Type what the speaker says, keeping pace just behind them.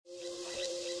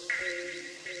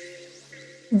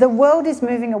The world is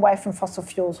moving away from fossil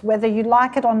fuels, whether you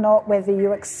like it or not, whether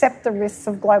you accept the risks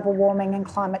of global warming and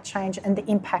climate change and the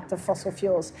impact of fossil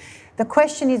fuels. The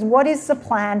question is, what is the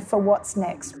plan for what's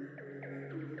next?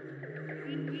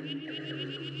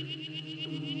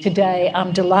 Today,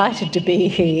 I'm delighted to be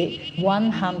here.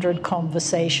 100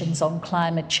 Conversations on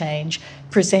Climate Change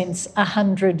presents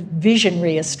 100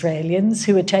 visionary Australians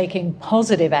who are taking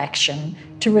positive action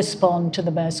to respond to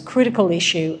the most critical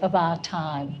issue of our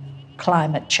time,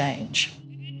 climate change.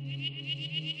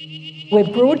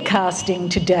 We're broadcasting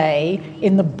today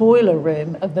in the boiler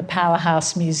room of the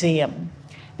Powerhouse Museum.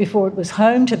 Before it was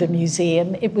home to the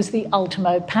museum, it was the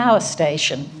Ultimo power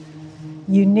station.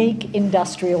 Unique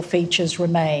industrial features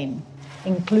remain,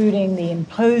 including the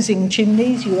imposing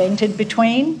chimneys you entered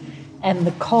between and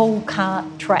the coal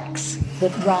cart tracks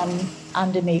that run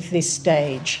underneath this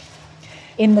stage.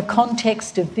 In the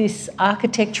context of this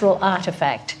architectural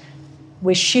artefact,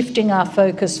 we're shifting our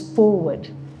focus forward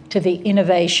to the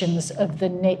innovations of the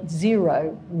net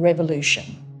zero revolution.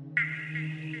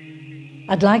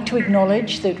 I'd like to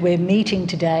acknowledge that we're meeting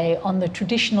today on the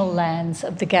traditional lands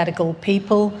of the Gadigal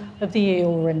people of the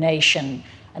Eora Nation,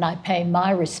 and I pay my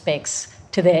respects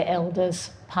to their elders,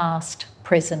 past,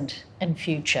 present and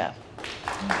future.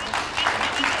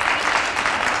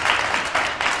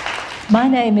 My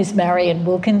name is Marion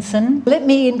Wilkinson. Let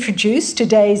me introduce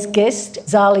today's guest,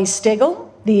 Zali Steggall,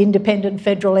 the Independent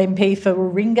Federal MP for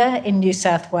Warringah in New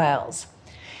South Wales.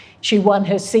 She won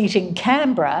her seat in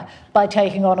Canberra by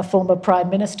taking on a former Prime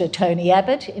Minister, Tony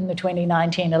Abbott, in the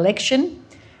 2019 election.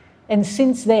 And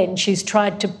since then, she's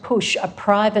tried to push a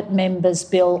private member's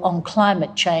bill on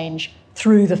climate change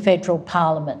through the federal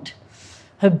parliament.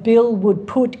 Her bill would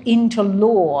put into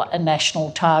law a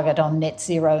national target on net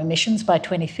zero emissions by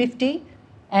 2050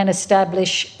 and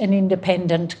establish an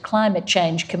independent climate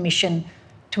change commission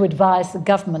to advise the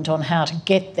government on how to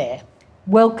get there.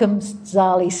 Welcome,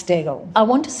 Zali Steggall. I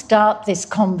want to start this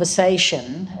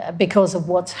conversation because of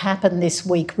what's happened this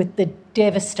week with the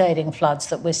devastating floods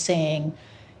that we're seeing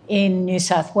in New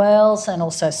South Wales and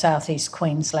also southeast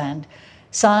Queensland.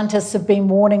 Scientists have been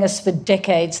warning us for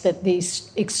decades that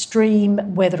these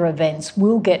extreme weather events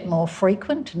will get more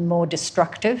frequent and more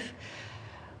destructive.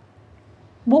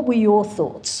 What were your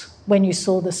thoughts when you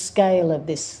saw the scale of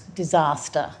this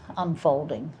disaster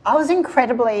unfolding? I was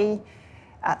incredibly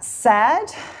sad,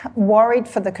 worried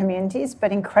for the communities,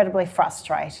 but incredibly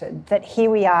frustrated that here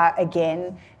we are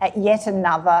again at yet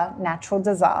another natural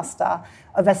disaster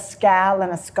of a scale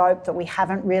and a scope that we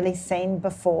haven't really seen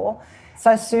before,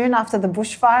 so soon after the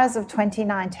bushfires of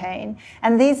 2019.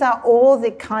 And these are all the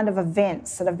kind of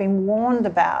events that have been warned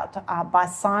about by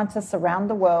scientists around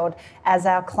the world as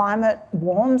our climate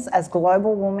warms, as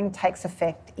global warming takes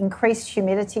effect. Increased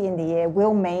humidity in the air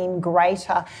will mean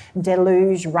greater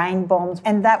deluge, rain bombs,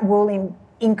 and that will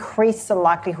increase the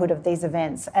likelihood of these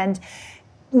events. And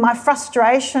my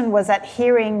frustration was at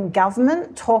hearing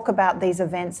government talk about these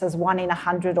events as 1 in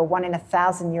 100 or 1 in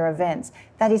 1,000 year events.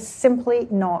 That is simply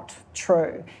not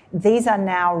true. These are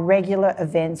now regular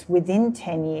events within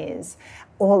 10 years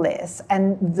or less.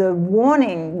 And the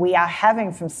warning we are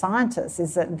having from scientists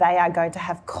is that they are going to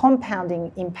have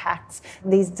compounding impacts.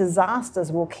 These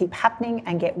disasters will keep happening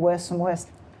and get worse and worse.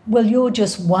 Well, you're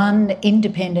just one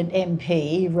independent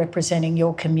MP representing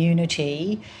your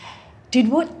community. Did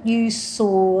what you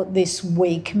saw this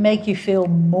week make you feel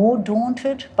more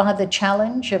daunted by the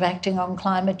challenge of acting on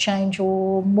climate change,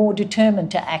 or more determined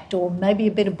to act, or maybe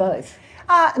a bit of both?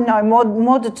 No,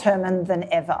 more determined than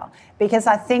ever, because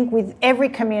I think with every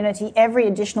community, every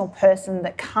additional person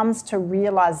that comes to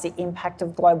realise the impact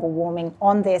of global warming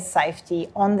on their safety,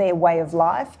 on their way of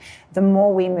life, the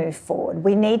more we move forward.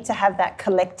 We need to have that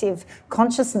collective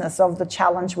consciousness of the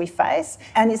challenge we face,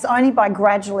 and it's only by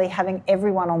gradually having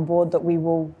everyone on board that we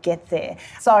will get there.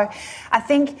 So I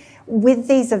think with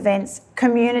these events,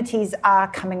 communities are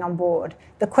coming on board.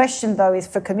 The question, though, is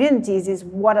for communities is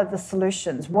what are the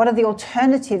solutions? What are the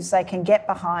alternatives they can get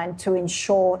behind to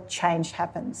ensure change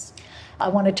happens? I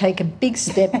want to take a big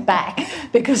step back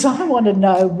because I want to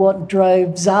know what drove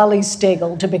Zali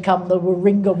Steggall to become the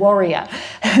Warringah warrior.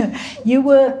 You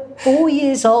were 4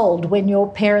 years old when your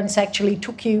parents actually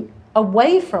took you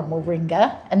away from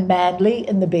Warringah and Manly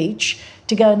and the beach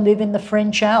to go and live in the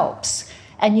French Alps,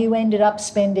 and you ended up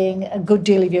spending a good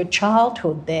deal of your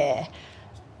childhood there.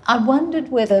 I wondered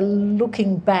whether,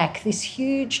 looking back, this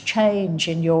huge change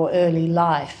in your early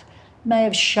life may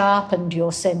have sharpened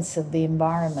your sense of the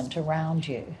environment around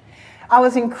you. I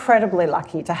was incredibly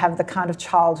lucky to have the kind of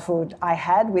childhood I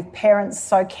had, with parents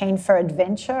so keen for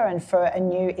adventure and for a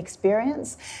new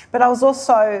experience. But I was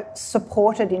also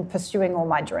supported in pursuing all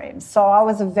my dreams. So I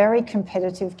was a very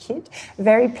competitive kid,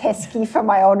 very pesky for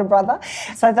my older brother.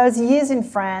 So those years in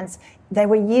France, they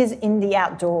were years in the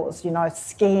outdoors,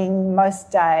 skiing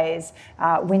most days,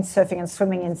 windsurfing and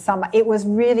swimming in summer. It was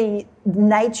really,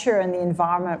 nature and the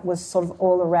environment was sort of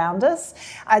all around us.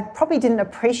 I probably didn't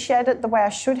appreciate it the way I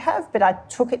should have, but I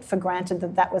took it for granted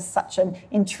that that was such an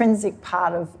intrinsic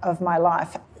part of my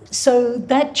life. So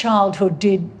that childhood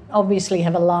did obviously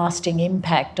have a lasting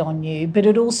impact on you, but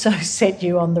it also set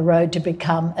you on the road to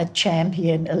become a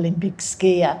champion Olympic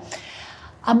skier.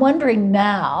 I'm wondering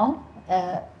now,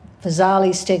 for Zali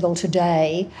Steggall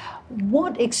today,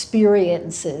 what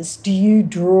experiences do you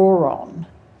draw on,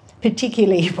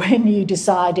 particularly when you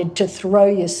decided to throw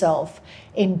yourself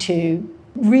into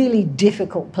really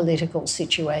difficult political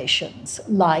situations,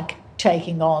 like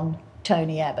taking on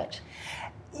Tony Abbott?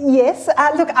 Yes.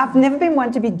 Look, I've never been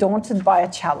one to be daunted by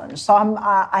a challenge. So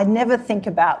I never think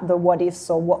about the what ifs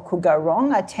or what could go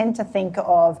wrong. I tend to think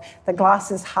of the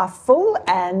glass is half full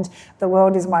and the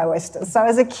world is my oyster. So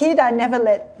as a kid, I never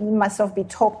let myself be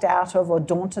talked out of or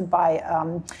daunted by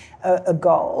a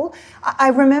goal. I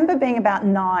remember being about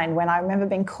 9 when I remember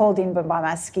being called in by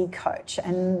my ski coach.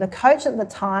 And the coach at the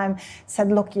time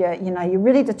said, look, you're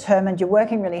really determined, you're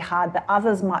working really hard, but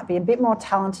others might be a bit more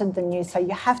talented than you, so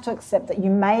you have to accept that you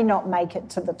may not make it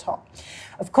to the top.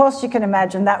 Of course, you can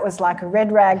imagine that was like a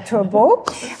red rag to a bull,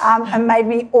 and made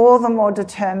me all the more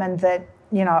determined that,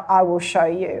 I will show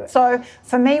you. So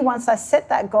for me, once I set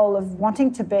that goal of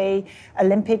wanting to be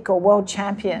Olympic or world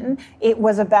champion, it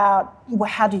was about, well,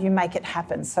 how do you make it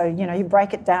happen? So, you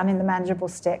break it down in the manageable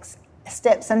steps,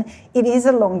 and it is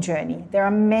a long journey. There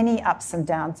are many ups and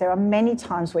downs. There are many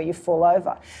times where you fall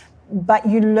over. But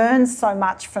you learn so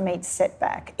much from each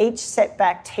setback. Each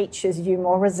setback teaches you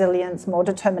more resilience, more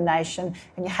determination,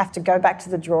 and you have to go back to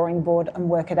the drawing board and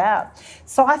work it out.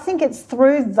 So I think it's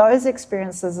through those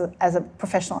experiences as a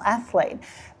professional athlete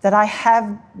that I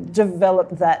have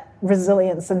developed that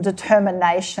resilience and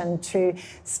determination to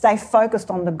stay focused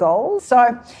on the goal.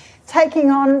 So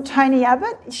taking on Tony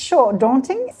Abbott, sure,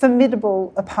 daunting,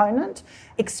 formidable opponent,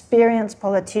 experienced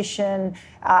politician,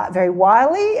 very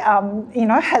wily,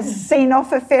 has seen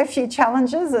off a fair few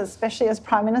challenges, especially as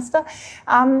Prime Minister.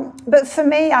 But for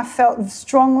me, I felt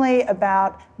strongly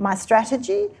about my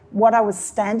strategy, what I was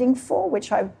standing for,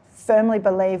 which I firmly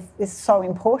believe is so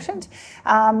important.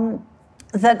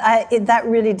 That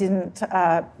really didn't,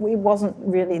 it wasn't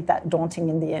really that daunting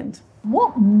in the end.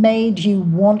 What made you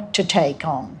want to take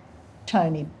on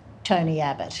Tony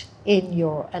Abbott in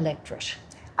your electorate?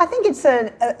 I think it's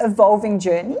an evolving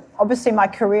journey. Obviously, my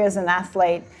career as an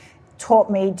athlete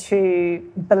taught me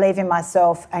to believe in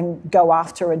myself and go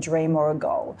after a dream or a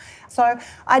goal. So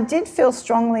I did feel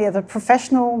strongly as a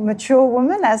professional, mature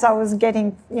woman, as I was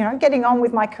getting on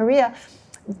with my career,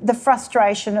 the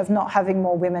frustration of not having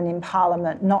more women in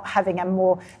Parliament, not having a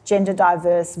more gender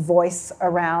diverse voice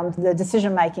around the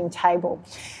decision-making table.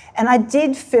 And I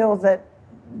did feel that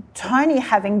Tony,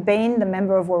 having been the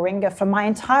member of Warringah for my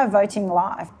entire voting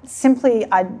life, simply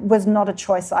was not a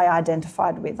choice I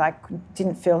identified with. I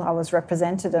didn't feel I was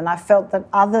represented, and I felt that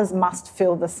others must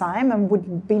feel the same and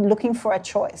would be looking for a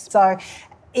choice. So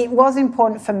it was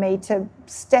important for me to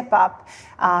step up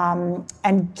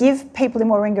and give people in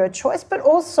Warringah a choice, but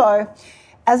also,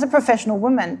 as a professional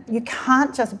woman, you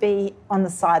can't just be on the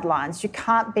sidelines. You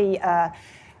can't be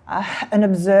an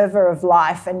observer of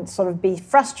life and sort of be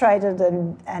frustrated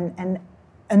and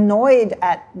annoyed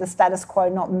at the status quo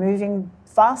not moving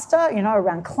faster,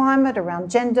 around climate,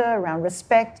 around gender, around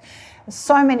respect.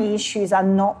 So many issues are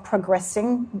not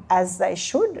progressing as they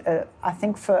should, I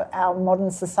think, for our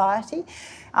modern society.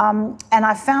 And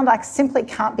I found I simply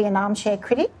can't be an armchair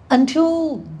critic.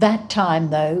 Until that time,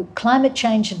 though, climate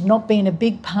change had not been a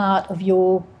big part of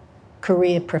your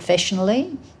career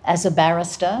professionally as a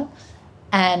barrister,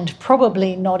 and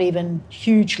probably not even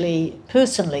hugely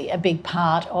personally a big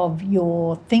part of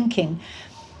your thinking.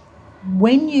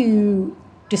 When you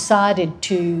decided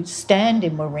to stand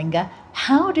in Warringah,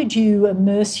 how did you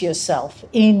immerse yourself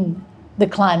in the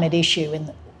climate issue,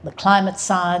 in the climate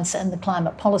science and the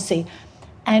climate policy?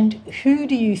 And who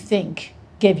do you think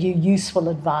gave you useful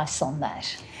advice on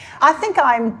that? I think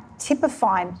I'm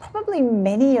typifying probably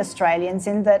many Australians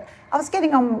in that I was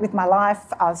getting on with my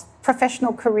life, I was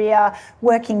professional career,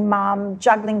 working mum,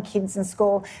 juggling kids in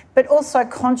school, but also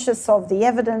conscious of the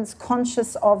evidence,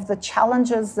 conscious of the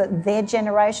challenges that their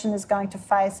generation is going to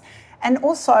face, And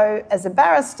also, as a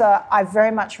barrister, I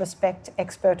very much respect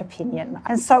expert opinion.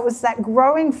 And so it was that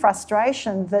growing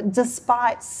frustration that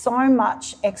despite so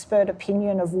much expert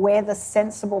opinion of where the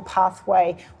sensible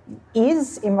pathway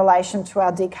is in relation to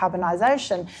our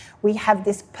decarbonisation, we have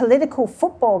this political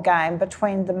football game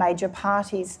between the major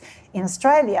parties in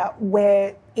Australia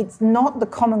where it's not the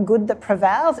common good that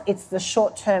prevails, it's the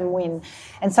short-term win.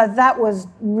 And so that was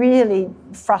really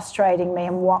frustrating me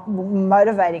and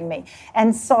motivating me.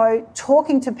 And so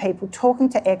talking to people, talking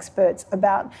to experts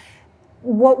about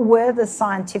what were the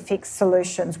scientific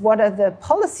solutions, what are the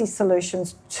policy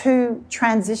solutions to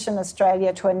transition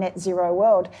Australia to a net zero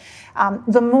world,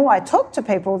 the more I talked to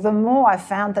people, the more I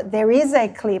found that there is a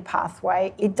clear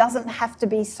pathway. It doesn't have to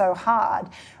be so hard.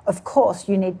 Of course,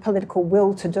 you need political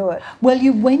will to do it. Well,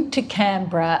 you went to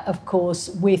Canberra, of course,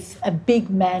 with a big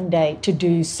mandate to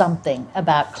do something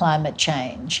about climate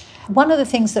change. One of the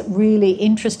things that really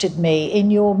interested me, in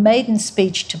your maiden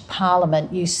speech to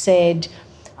Parliament, you said,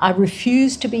 "I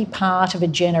refuse to be part of a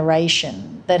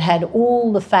generation that had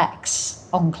all the facts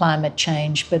on climate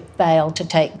change but failed to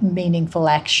take meaningful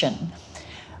action."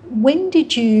 When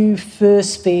did you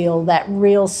first feel that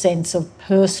real sense of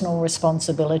personal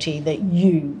responsibility that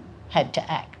you had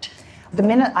to act? The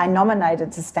minute I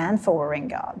nominated to stand for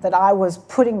Warringah, that I was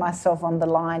putting myself on the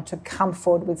line to come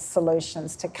forward with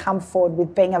solutions, to come forward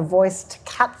with being a voice to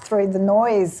cut through the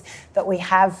noise that we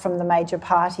have from the major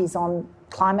parties on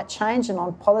climate change and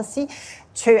on policy,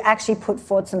 to actually put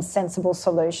forward some sensible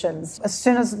solutions. As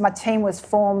soon as my team was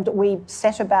formed, we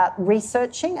set about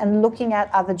researching and looking at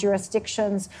other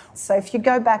jurisdictions. So if you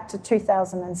go back to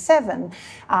 2007,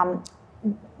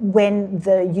 when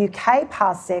the UK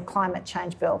passed their climate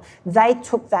change bill, they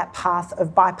took that path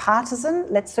of bipartisan,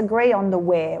 let's agree on the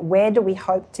where do we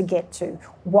hope to get to,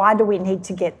 why do we need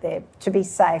to get there, to be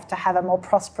safe, to have a more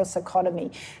prosperous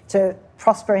economy, to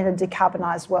prosper in a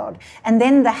decarbonised world. And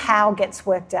then the how gets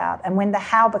worked out. And when the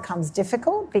how becomes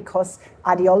difficult, because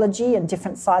ideology and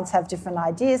different sides have different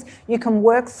ideas, you can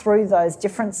work through those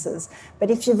differences.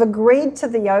 But if you've agreed to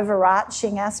the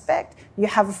overarching aspect, you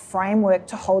have a framework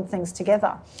to hold things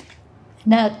together.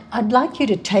 Now, I'd like you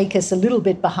to take us a little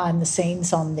bit behind the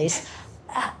scenes on this.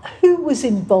 Who was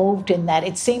involved in that?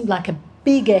 It seemed like a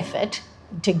big effort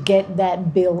to get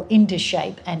that bill into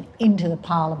shape and into the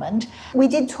Parliament. We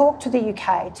did talk to the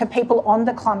UK, to people on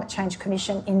the Climate Change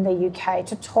Commission in the UK,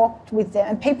 to talk with them,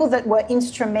 and people that were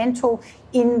instrumental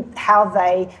in how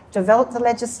they developed the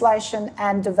legislation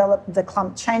and developed the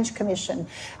Climate Change Commission.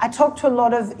 I talked to a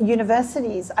lot of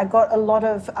universities. I got a lot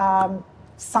of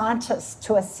scientists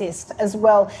to assist as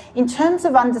well in terms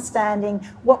of understanding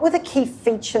what were the key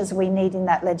features we need in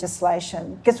that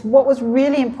legislation. Because what was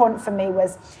really important for me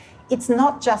was it's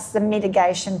not just the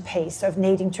mitigation piece of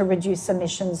needing to reduce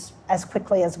emissions as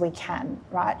quickly as we can,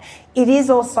 right? It is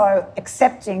also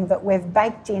accepting that we've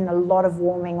baked in a lot of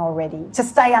warming already. To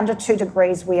stay under 2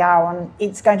 degrees we are on,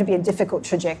 it's going to be a difficult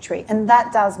trajectory. And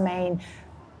that does mean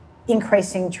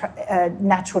increasing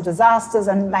natural disasters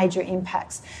and major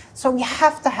impacts. So we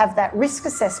have to have that risk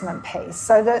assessment piece.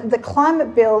 So the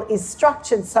climate bill is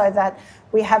structured so that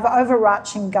we have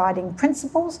overarching guiding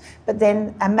principles, but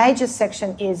then a major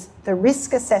section is the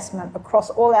risk assessment across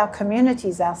all our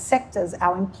communities, our sectors,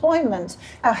 our employment,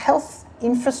 our health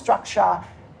infrastructure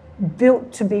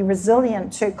built to be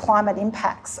resilient to climate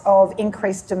impacts of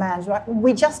increased demand. Right?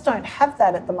 We just don't have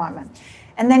that at the moment.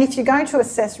 And then if you're going to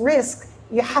assess risk,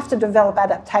 you have to develop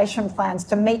adaptation plans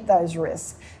to meet those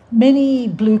risks. Many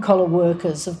blue-collar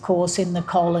workers, of course, in the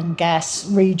coal and gas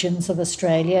regions of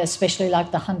Australia, especially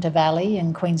like the Hunter Valley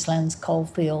and Queensland's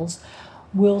coalfields,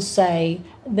 will say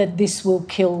that this will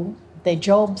kill their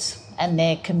jobs and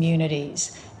their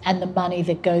communities, and the money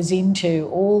that goes into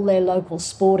all their local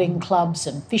sporting clubs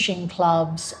and fishing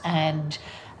clubs and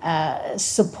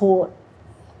support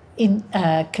in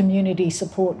community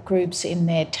support groups in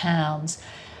their towns.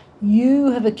 You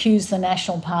have accused the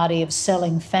National Party of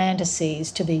selling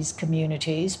fantasies to these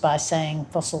communities by saying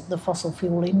the fossil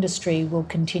fuel industry will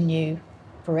continue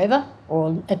forever,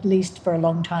 or at least for a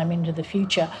long time into the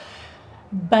future.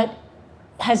 But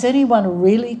has anyone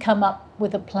really come up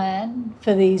with a plan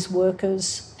for these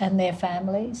workers and their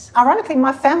families? Ironically,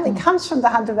 my family comes from the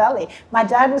Hunter Valley. My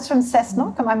dad was from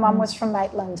Cessnock and my mum was from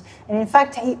Maitland. And in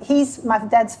fact, my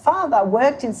dad's father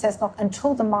worked in Cessnock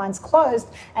until the mines closed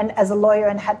and as a lawyer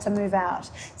and had to move out.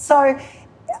 So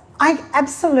I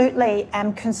absolutely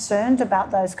am concerned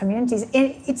about those communities.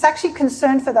 It's actually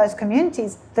concern for those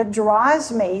communities that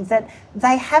drives me, that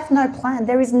they have no plan.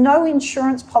 There is no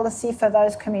insurance policy for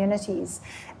those communities.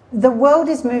 The world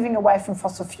is moving away from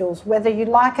fossil fuels, whether you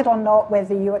like it or not,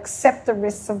 whether you accept the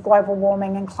risks of global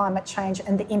warming and climate change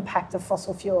and the impact of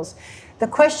fossil fuels. The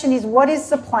question is, what is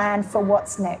the plan for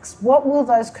what's next? What will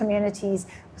those communities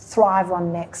thrive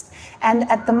on next? And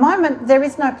at the moment, there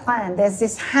is no plan. There's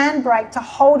this handbrake to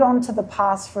hold on to the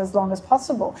past for as long as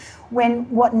possible, when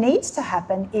what needs to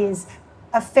happen is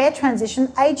a fair transition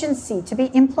agency to be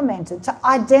implemented to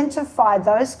identify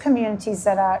those communities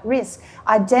that are at risk,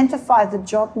 identify the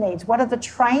job needs, what are the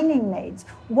training needs,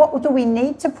 what do we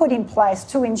need to put in place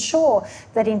to ensure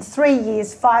that in 3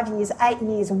 years, 5 years, 8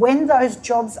 years, when those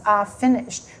jobs are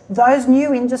finished, those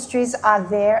new industries are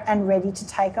there and ready to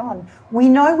take on. We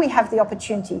know we have the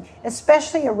opportunity,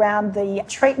 especially around the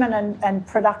treatment and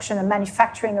production and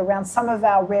manufacturing around some of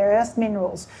our rare earth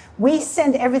minerals. We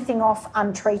send everything off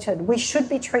untreated. We should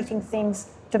be treating things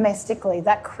domestically.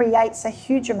 That creates a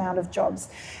huge amount of jobs.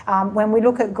 When we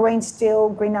look at green steel,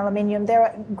 green aluminium,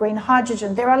 green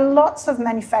hydrogen, there are lots of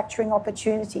manufacturing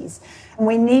opportunities, and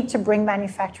we need to bring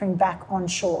manufacturing back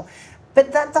onshore.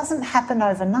 But that doesn't happen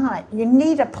overnight. You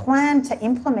need a plan to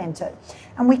implement it.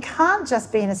 And we can't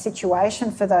just be in a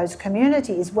situation for those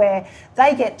communities where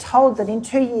they get told that in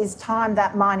 2 years' time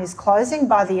that mine is closing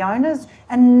by the owners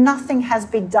and nothing has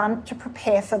been done to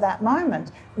prepare for that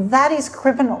moment. That is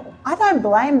criminal. I don't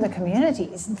blame the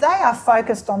communities. They are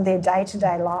focused on their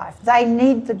day-to-day life. They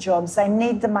need the jobs. They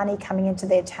need the money coming into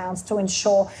their towns to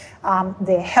ensure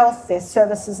their health, their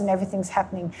services and everything's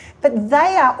happening. But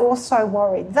they are also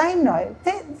worried. They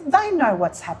know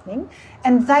what's happening,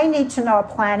 and they need to know a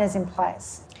plan is in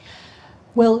place.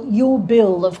 Well, your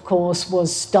bill, of course,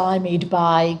 was stymied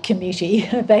by committee,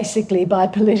 basically by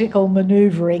political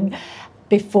manoeuvring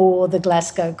before the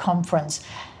Glasgow conference.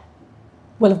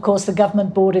 Well, of course, the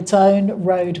government brought its own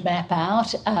roadmap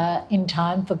out in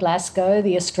time for Glasgow,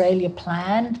 the Australia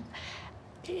plan.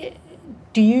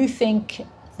 Do you think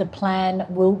the plan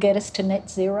will get us to net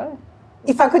zero?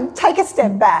 If I could take a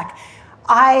step back,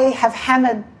 I have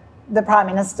hammered the Prime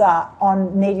Minister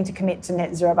on needing to commit to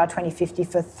net zero by 2050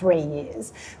 for 3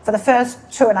 years. For the first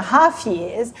 2.5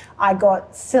 years, I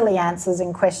got silly answers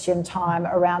in question time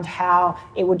around how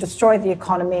it would destroy the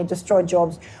economy, destroy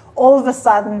jobs. All of a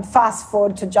sudden, fast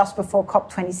forward to just before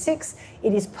COP26,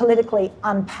 it is politically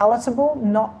unpalatable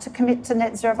not to commit to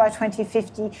net zero by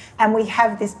 2050, and we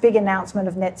have this big announcement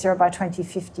of net zero by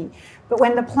 2050. But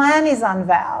when the plan is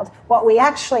unveiled, what we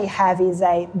actually have is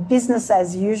a business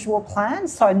as usual plan,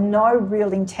 so no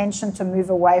real intention to move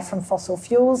away from fossil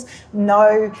fuels,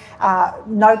 no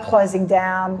closing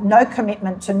down, no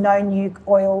commitment to no new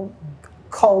oil,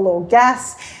 coal or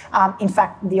gas. In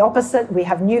fact, the opposite. We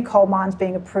have new coal mines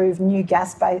being approved, new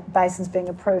gas basins being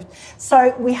approved.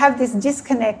 So we have this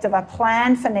disconnect of a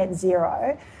plan for net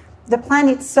zero. The plan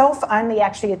itself only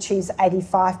actually achieves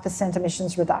 85%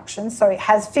 emissions reduction. So it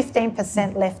has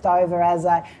 15% left over as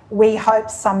we hope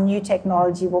some new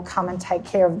technology will come and take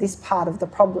care of this part of the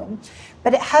problem.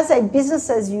 But it has a business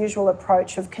as usual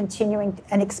approach of continuing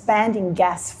and expanding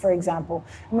gas, for example.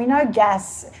 And we know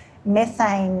gas,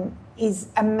 methane, is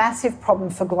a massive problem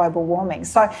for global warming.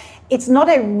 So it's not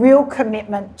a real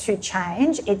commitment to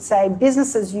change. It's a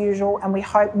business as usual, and we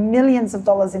hope millions of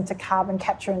dollars into carbon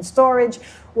capture and storage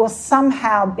will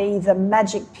somehow be the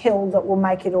magic pill that will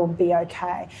make it all be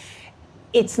okay.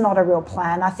 It's not a real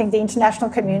plan. I think the international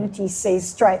community sees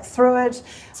straight through it.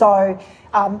 So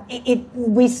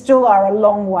we still are a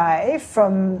long way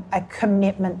from a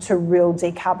commitment to real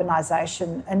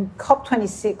decarbonisation. And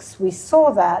COP26, we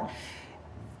saw that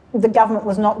the government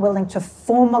was not willing to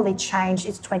formally change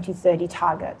its 2030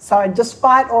 target. So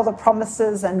despite all the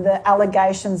promises and the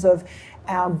allegations of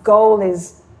our goal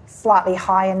is slightly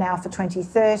higher now for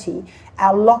 2030,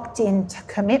 our locked-in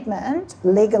commitment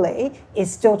legally is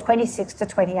still 26 to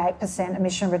 28%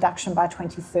 emission reduction by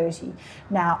 2030.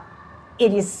 Now,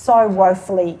 it is so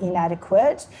woefully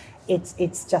inadequate,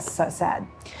 it's just so sad.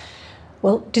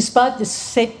 Well, despite the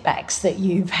setbacks that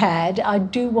you've had, I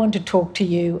do want to talk to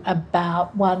you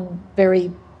about one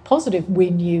very positive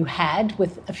win you had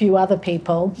with a few other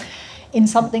people in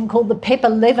something called the PEP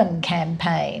 11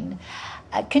 campaign.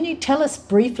 Can you tell us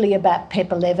briefly about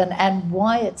PEP 11 and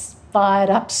why it's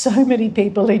fired up so many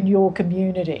people in your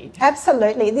community?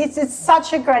 Absolutely. This is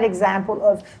such a great example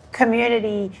of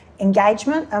community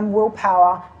engagement and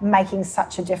willpower making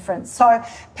such a difference. So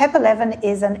PEP 11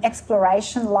 is an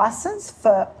exploration licence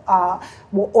for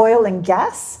oil and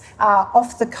gas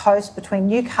off the coast between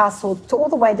Newcastle to all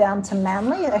the way down to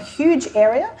Manly, a huge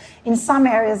area, in some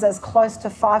areas as close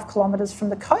to 5 kilometres from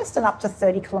the coast and up to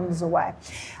 30 kilometres away.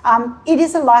 It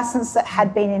is a licence that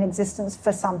had been in existence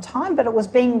for some time, but it was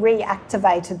being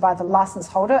reactivated by the licence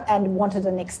holder and wanted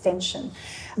an extension.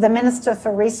 The Minister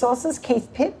for Resources,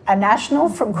 Keith Pitt, a national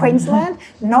from Queensland,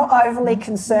 not overly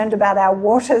concerned about our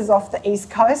waters off the east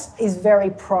coast, is very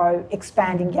pro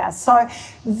expanding gas. So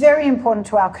very important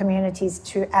to our communities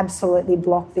to absolutely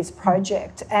block this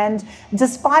project. And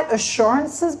despite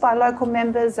assurances by local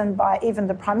members and by even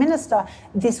the Prime Minister,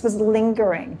 this was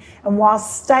lingering. And while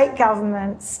state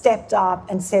government stepped up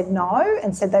and said no,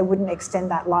 and said they wouldn't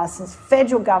extend that licence,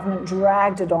 federal government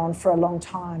dragged it on for a long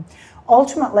time.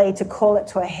 Ultimately, to call it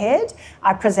to a head,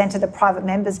 I presented a private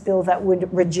members bill that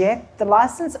would reject the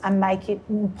licence and make it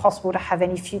impossible to have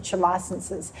any future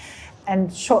licences.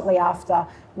 And shortly after,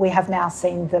 we have now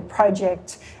seen the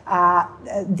project,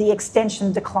 the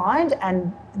extension declined,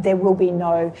 and there will be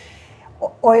no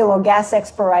oil or gas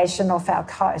exploration off our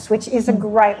coast, which is a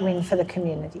great win for the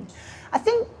community. I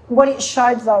think what it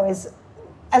showed, though, is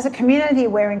as a community,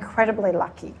 we're incredibly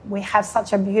lucky. We have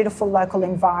such a beautiful local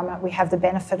environment we have the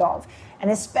benefit of. And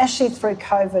especially through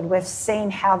COVID, we've seen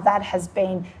how that has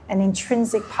been an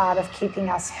intrinsic part of keeping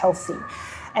us healthy.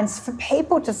 And for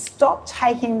people to stop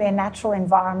taking their natural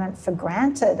environment for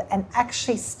granted and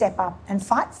actually step up and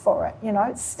fight for it, you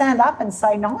know, stand up and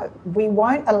say, no, we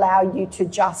won't allow you to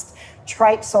just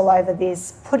traipse all over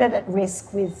this, put it at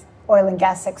risk with oil and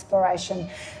gas exploration.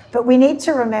 But we need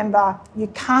to remember you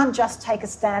can't just take a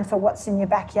stand for what's in your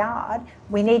backyard.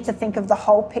 We need to think of the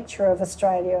whole picture of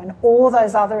Australia and all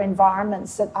those other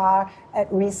environments that are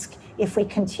at risk if we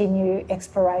continue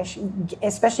exploration,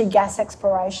 especially gas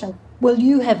exploration. Well,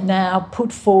 you have now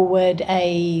put forward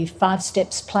a 5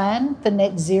 steps plan for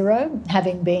net zero,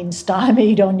 having been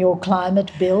stymied on your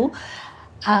climate bill.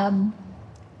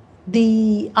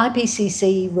 The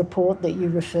IPCC report that you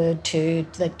referred to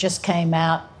that just came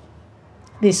out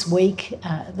this week,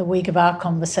 the week of our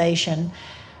conversation,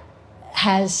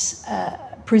 has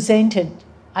presented,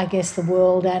 I guess, the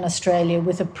world and Australia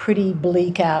with a pretty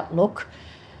bleak outlook.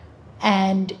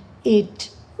 And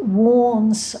it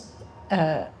warns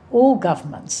all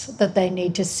governments that they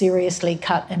need to seriously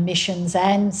cut emissions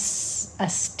and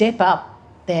step up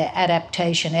their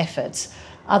adaptation efforts.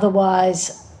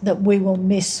 Otherwise, that we will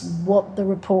miss what the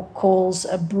report calls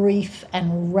a brief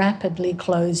and rapidly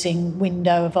closing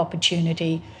window of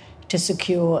opportunity to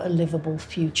secure a livable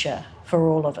future for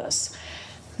all of us.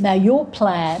 Now, your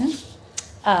plan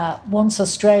wants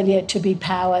Australia to be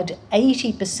powered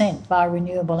 80% by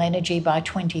renewable energy by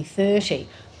 2030.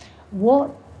 What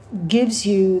gives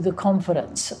you the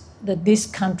confidence that this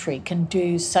country can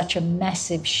do such a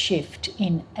massive shift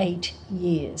in 8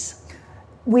 years?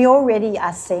 We already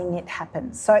are seeing it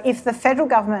happen. So if the federal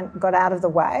government got out of the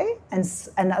way and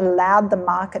allowed the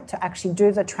market to actually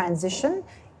do the transition,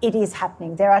 it is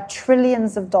happening. There are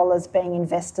trillions of dollars being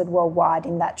invested worldwide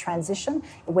in that transition.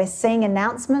 We're seeing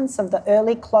announcements of the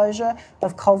early closure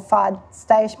of coal-fired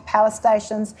power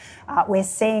stations. We're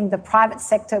seeing the private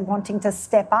sector wanting to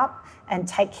step up and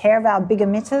take care of our big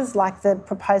emitters, like the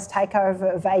proposed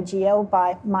takeover of AGL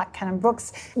by Mike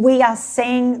Cannon-Brookes. We are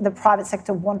seeing the private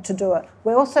sector want to do it.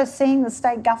 We're also seeing the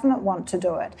state government want to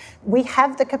do it. We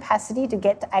have the capacity to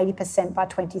get to 80% by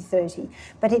 2030,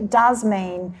 but it does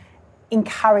mean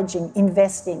encouraging,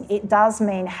 investing. It does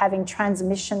mean having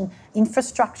transmission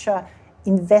infrastructure,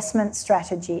 investment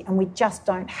strategy, and we just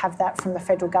don't have that from the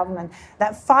federal government.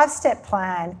 That 5-step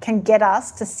plan can get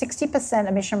us to 60%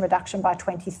 emission reduction by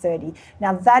 2030.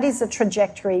 Now, that is a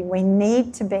trajectory we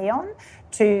need to be on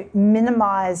to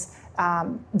minimise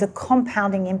the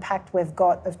compounding impact we've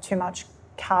got of too much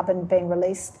carbon being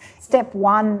released. Step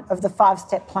 1 of the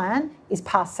 5-step plan is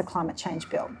pass the climate change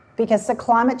bill, because the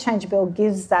climate change bill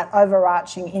gives that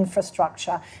overarching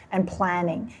infrastructure and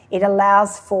planning. It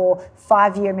allows for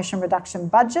 5-year emission reduction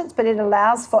budgets, but it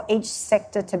allows for each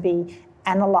sector to be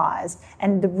analysed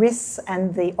and the risks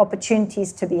and the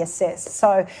opportunities to be assessed.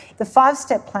 So the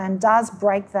 5-step plan does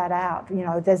break that out. You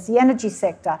know, there's the energy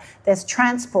sector, there's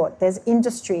transport, there's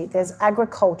industry, there's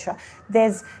agriculture,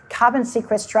 there's carbon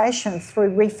sequestration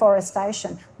through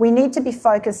reforestation. We need to be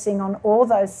focusing on all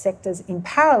those sectors in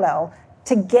parallel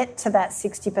to get to that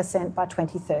 60% by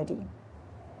 2030.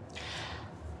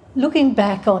 Looking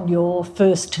back on your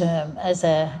first term as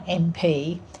a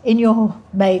MP, in your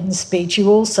maiden speech you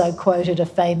also quoted a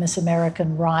famous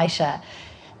American writer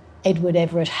Edward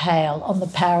Everett Hale on the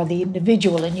power of the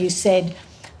individual, and you said,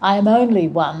 "I am only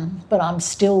one, but I'm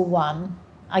still one.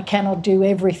 I cannot do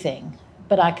everything,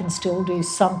 but I can still do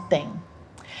something."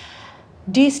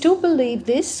 Do you still believe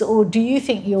this, or do you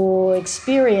think your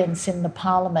experience in the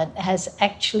Parliament has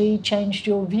actually changed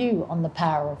your view on the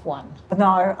power of one?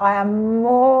 No, I am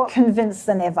more convinced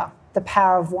than ever the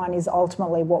power of one is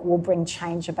ultimately what will bring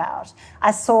change about.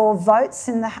 I saw votes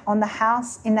in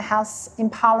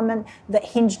Parliament that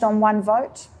hinged on one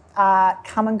vote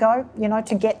come and go,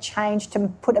 to get change, to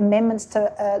put amendments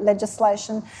to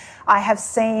legislation. I have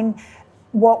seen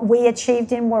what we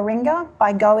achieved in Warringah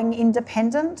by going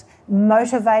independent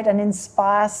motivate and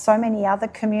inspire so many other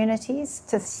communities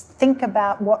to think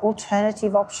about what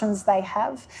alternative options they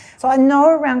have. So I know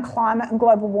around climate and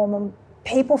global warming,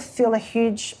 people feel a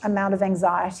huge amount of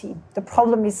anxiety. The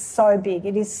problem is so big,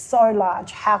 it is so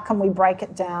large. How can we break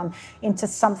it down into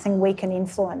something we can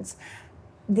influence?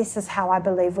 This is how I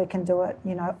believe we can do it.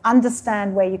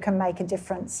 Understand where you can make a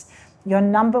difference. Your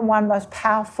number one most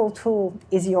powerful tool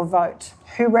is your vote.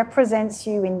 Who represents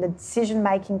you in the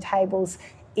decision-making tables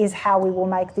is how we will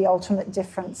make the ultimate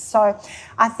difference. So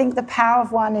I think the power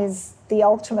of one is the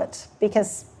ultimate,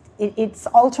 because it's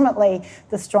ultimately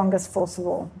the strongest force of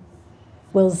all.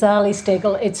 Well, Zali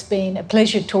Steggall, it's been a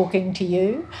pleasure talking to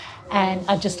you, and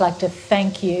I'd just like to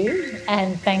thank you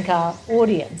and thank our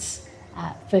audience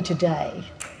for today.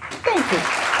 Thank you.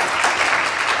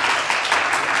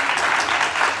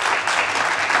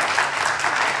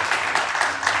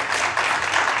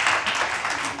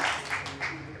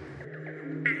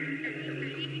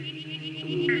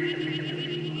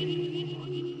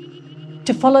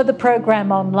 To follow the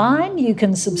program online, you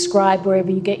can subscribe wherever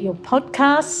you get your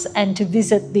podcasts, and to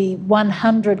visit the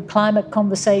 100 Climate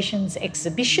Conversations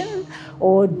exhibition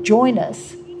or join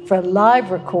us for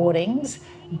live recordings,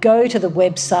 go to the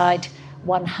website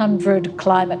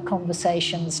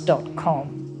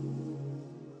 100climateconversations.com.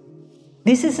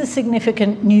 This is a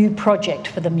significant new project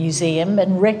for the museum,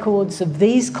 and records of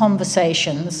these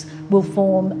conversations will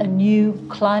form a new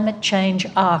climate change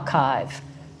archive,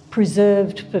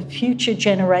 preserved for future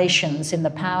generations in the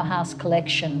Powerhouse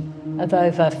collection of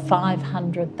over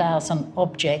 500,000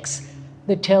 objects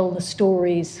that tell the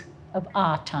stories of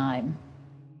our time.